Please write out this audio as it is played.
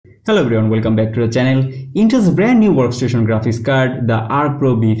Hello everyone, welcome back to the channel. Intel's brand new workstation graphics card, the Arc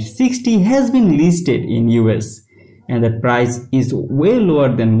Pro B60, has been listed in US and the price is way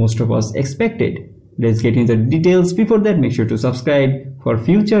lower than most of us expected. Let's get into the details. Before that, make sure to subscribe for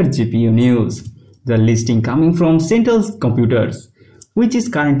future GPU news. The listing coming from Central Computers, which is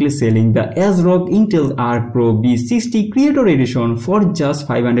currently selling the ASRock Intel Arc Pro B60 Creator Edition for just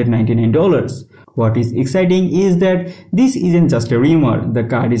 $599. What is exciting is that this isn't just a rumor. The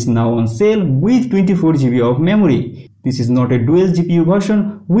card is now on sale with 24 GB of memory. This is not a dual GPU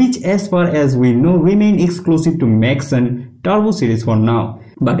version, which as far as we know remain exclusive to Max and Turbo series for now.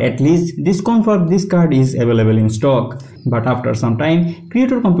 But at least this confirms this card is available in stock. But after some time,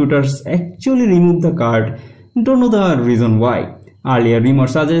 Creator Computers actually removed the card. Don't know the reason why. Earlier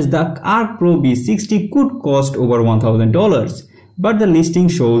rumors suggest the Arc Pro B60 could cost over $1,000. But the listing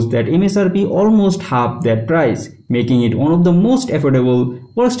shows that MSRP almost half that price, making it one of the most affordable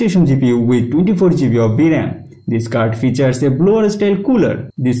workstation GPU with 24 GB of VRAM. This card features a blower-style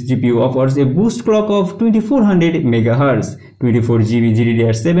cooler. This GPU offers a boost clock of 2400 MHz, 24 GB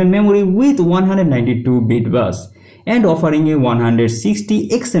GDDR7 memory with 192-bit bus, and offering a 160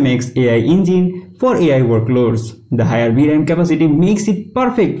 XMX AI engine for AI workloads. The higher VRAM capacity makes it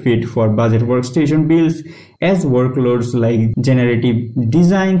perfect fit for budget workstation builds, as workloads like generative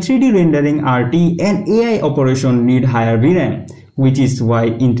design, 3D rendering, RT, and AI operation need higher VRAM, which is why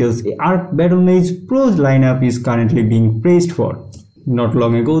Intel's Arc Battle Mage Pro lineup is currently being praised for. Not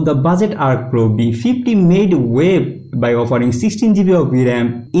long ago, the budget Arc Pro B50 made wave by offering 16 GB of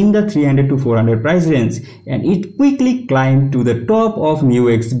VRAM in the 300 to 400 price range, and it quickly climbed to the top of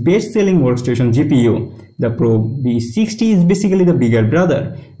Newegg's best-selling workstation GPU. The Pro B60 is basically the bigger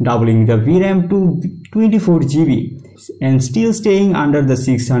brother, doubling the VRAM to 24 GB and still staying under the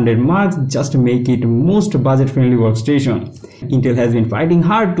 600 marks just to make it most budget-friendly workstation. Intel has been fighting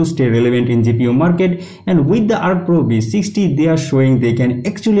hard to stay relevant in GPU market, and with the Arc Pro B60 they are showing they can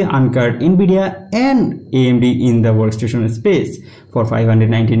actually uncut Nvidia and AMD in the workstation space. For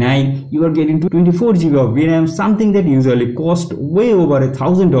 $599, you are getting 24 GB of VRAM, something that usually costs way over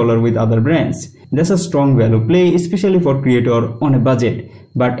 $1,000 with other brands. That's a strong value play, especially for creator on a budget.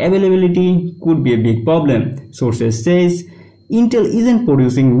 But availability could be a big problem. Sources says Intel isn't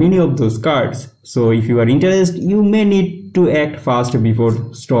producing many of those cards. So if you are interested, you may need to act fast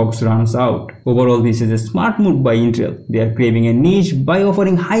before stocks runs out. Overall, this is a smart move by Intel. They are craving a niche by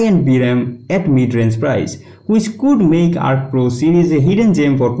offering high-end VRAM at mid-range price, which could make Arc Pro series a hidden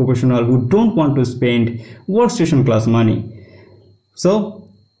gem for professionals who don't want to spend workstation class money. So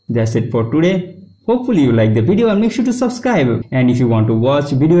that's it for today. Hopefully you like the video and make sure to subscribe. And if you want to watch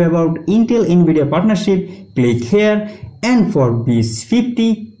video about Intel Nvidia partnership, click here, and for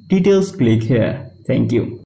B50 details, click here. Thank you.